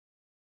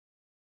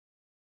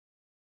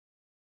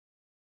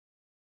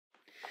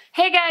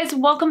Hey guys,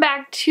 welcome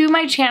back to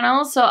my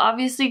channel. So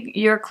obviously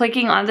you're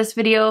clicking on this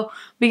video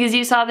because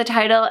you saw the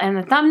title and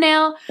the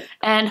thumbnail,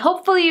 and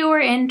hopefully you were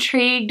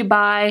intrigued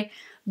by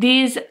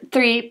these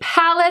three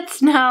palettes.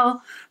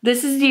 Now,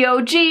 this is the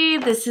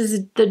OG, this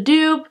is the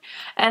dupe,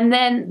 and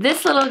then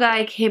this little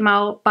guy came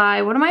out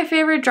by one of my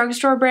favorite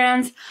drugstore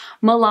brands,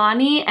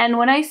 MILANI. And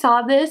when I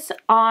saw this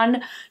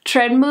on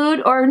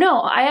Trendmood, or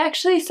no, I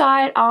actually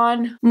saw it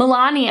on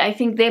MILANI. I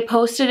think they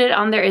posted it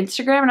on their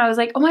Instagram, and I was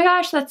like, oh my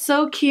gosh, that's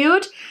so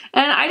cute.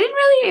 And I didn't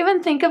really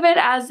even think of it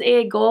as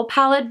a gold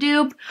palette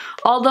dupe,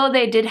 although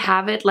they did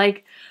have it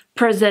like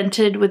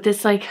presented with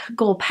this like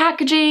gold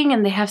packaging,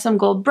 and they have some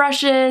gold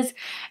brushes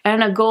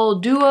and a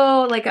gold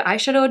duo, like an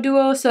eyeshadow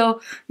duo.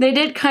 So they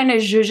did kind of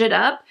zhuzh it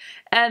up,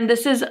 and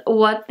this is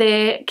what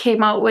they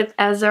came out with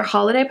as their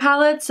holiday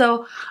palette.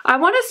 So I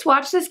want to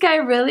swatch this guy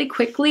really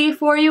quickly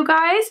for you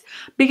guys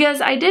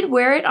because I did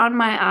wear it on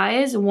my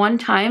eyes one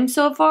time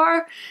so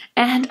far,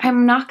 and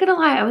I'm not gonna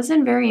lie, I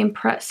wasn't very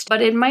impressed.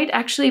 But it might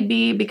actually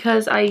be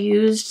because I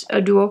used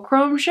a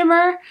duochrome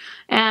shimmer,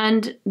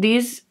 and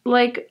these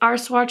like are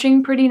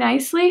swatching pretty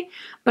nicely.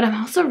 But I'm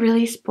also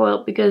really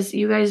spoiled because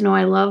you guys know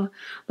I love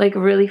like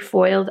really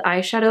foiled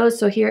eyeshadows.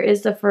 So here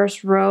is the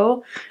first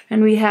row,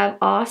 and we have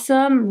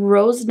Awesome,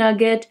 Rose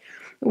Nugget,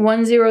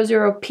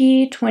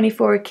 100P,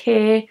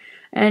 24K,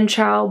 and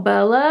Ciao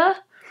Bella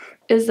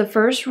is the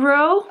first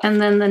row. And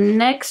then the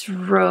next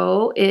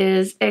row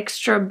is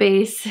Extra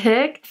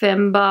Basic,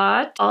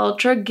 Fembot,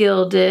 Ultra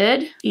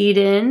Gilded,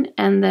 Eden,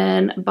 and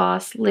then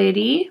Boss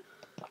Lady.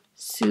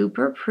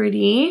 Super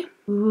pretty.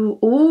 Ooh,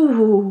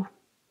 ooh.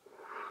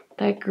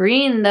 That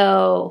green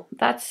though,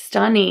 that's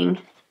stunning.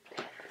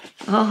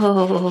 Oh,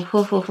 ho,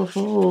 ho, ho,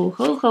 ho,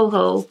 ho, ho,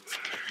 ho.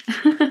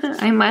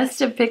 I must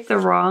have picked the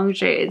wrong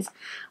shades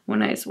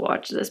when I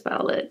swatched this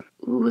palette.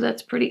 Ooh,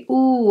 that's pretty.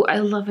 Ooh, I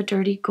love a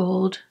dirty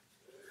gold.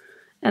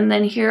 And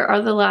then here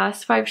are the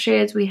last 5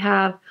 shades. We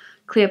have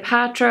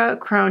Cleopatra,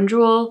 Crown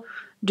Jewel,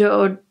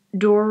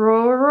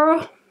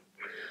 Dororo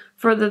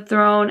for the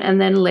Throne,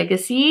 and then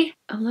Legacy.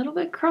 A little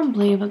bit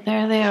crumbly, but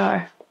there they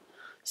are.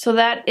 So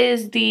that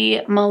is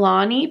the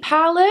MILANI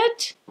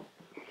palette.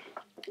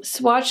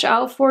 Swatch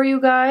out for you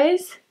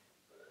guys.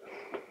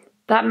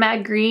 That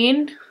matte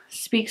green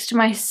speaks to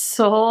my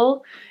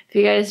soul. If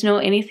you guys know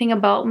anything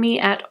about me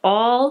at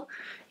all,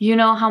 you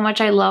know how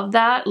much I love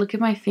that. Look at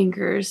my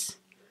fingers.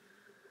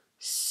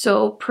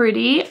 So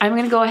pretty. I'm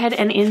gonna go ahead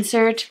and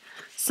insert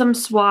some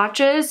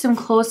swatches, some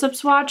close-up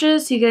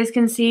swatches, so you guys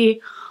can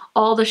see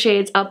all the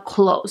shades up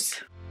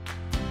close.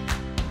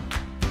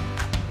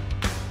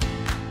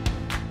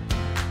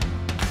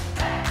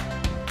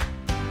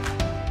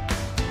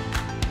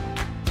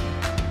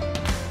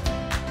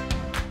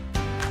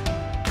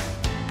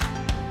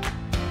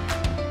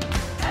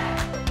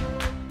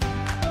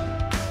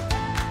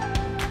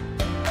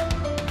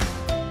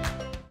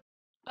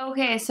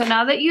 Okay, so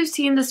now that you've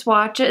seen the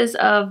swatches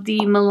of the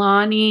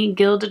MILANI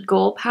Gilded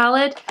Gold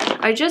palette,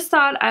 I just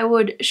thought I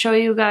would show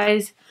you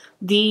guys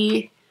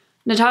the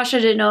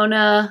NATASHA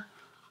DENONA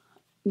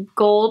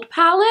Gold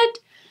palette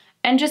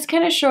and just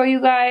kind of show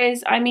you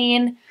guys. I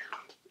mean,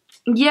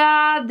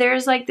 yeah,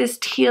 there's like this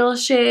teal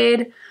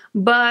shade,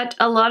 but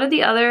a lot of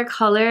the other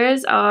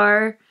colors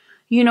are,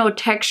 you know,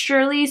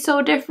 texturally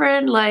so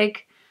different.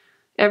 Like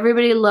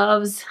everybody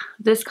loves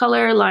this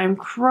color, lime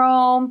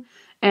chrome,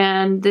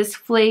 and this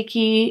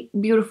flaky,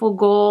 beautiful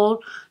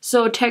gold.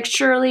 So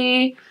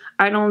texturally,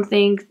 I don't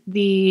think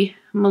the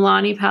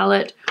MILANI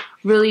palette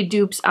really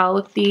dupes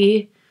out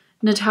the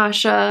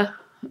NATASHA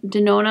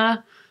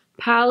DENONA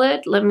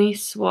palette. Let me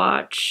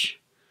swatch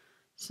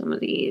some of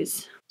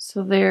these.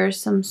 So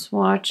there's some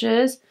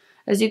swatches.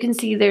 As you can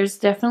see, there's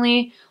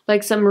definitely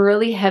like some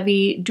really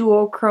heavy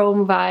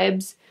duochrome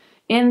vibes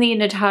in the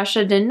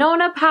NATASHA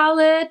DENONA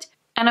palette.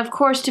 And of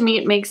course, to me,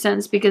 it makes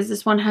sense because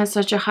this one has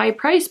such a high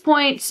price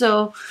point.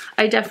 So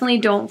I definitely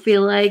don't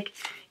feel like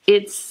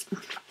it's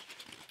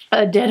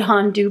a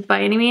dead-on dupe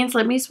by any means.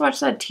 Let me swatch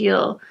that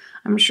teal.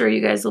 I'm sure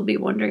you guys will be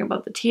wondering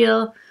about the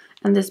teal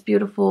and this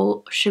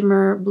beautiful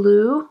shimmer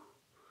blue.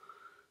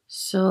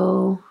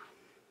 So,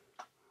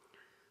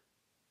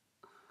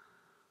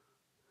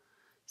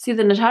 see,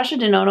 the NATASHA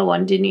DENONA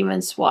one didn't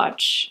even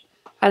swatch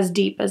as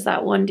deep as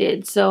that one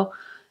did. So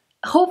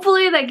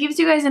hopefully that gives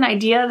you guys an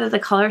idea that the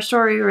color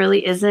story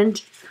really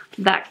isn't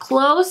that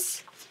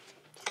close.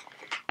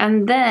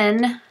 And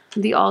then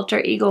the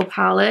Alter Ego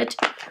palette,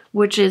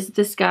 which is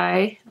this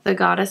guy, the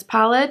Goddess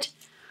palette,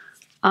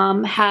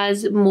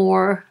 has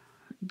more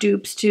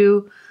dupes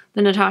to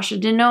the NATASHA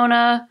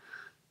DENONA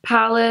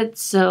palette.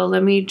 So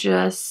let me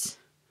just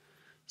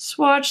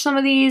swatch some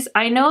of these.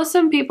 I know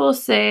some people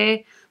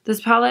say this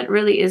palette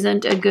really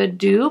isn't a good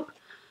dupe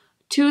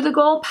to the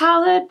gold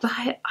palette, but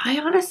I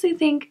honestly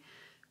think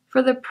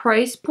for the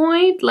price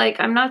point, like,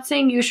 I'm not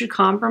saying you should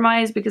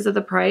compromise because of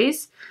the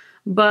price,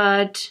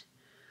 but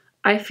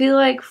I feel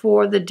like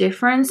for the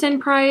difference in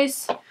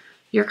price,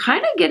 you're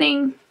kind of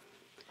getting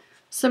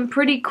some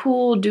pretty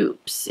cool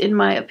dupes, in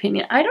my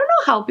opinion. I don't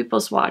know how people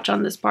swatch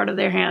on this part of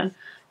their hand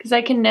because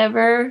I can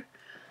never,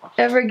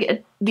 ever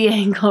get the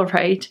angle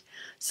right.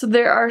 So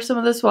there are some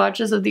of the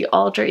swatches of the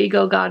Alter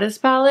Ego Goddess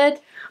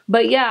palette.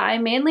 But yeah, I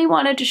mainly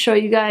wanted to show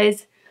you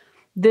guys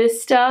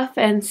this stuff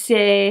and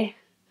say,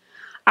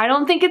 I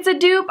don't think it's a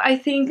dupe. I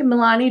think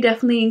Milani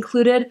definitely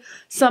included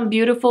some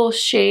beautiful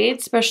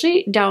shades,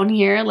 especially down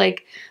here.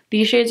 Like,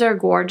 these shades are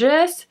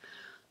gorgeous,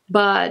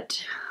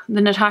 but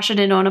the Natasha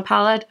Denona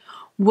palette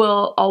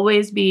will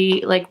always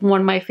be like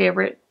one of my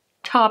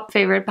top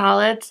favorite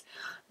palettes.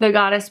 The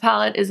Goddess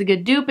palette is a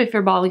good dupe if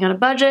you're balling on a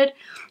budget.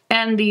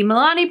 And the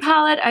Milani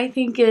palette, I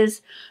think,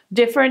 is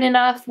different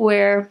enough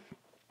where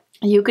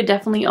you could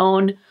definitely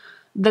own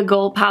the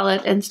gold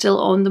palette and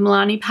still own the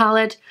Milani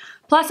palette.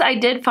 Plus, I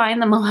did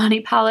find the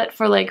Milani palette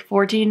for like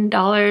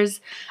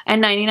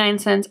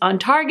 $14.99 on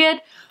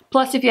Target.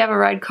 Plus, if you have a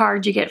red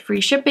card, you get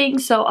free shipping.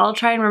 So I'll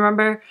try and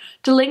remember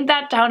to link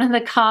that down in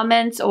the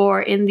comments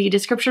or in the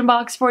description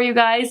box for you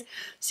guys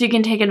so you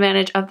can take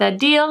advantage of that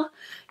deal.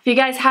 If you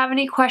guys have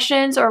any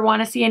questions or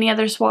want to see any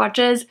other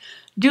swatches,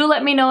 do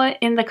let me know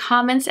in the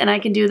comments and I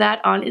can do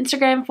that on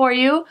Instagram for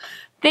you.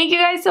 Thank you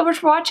guys so much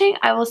for watching.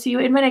 I will see you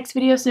in my next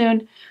video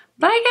soon.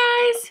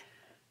 Bye, guys!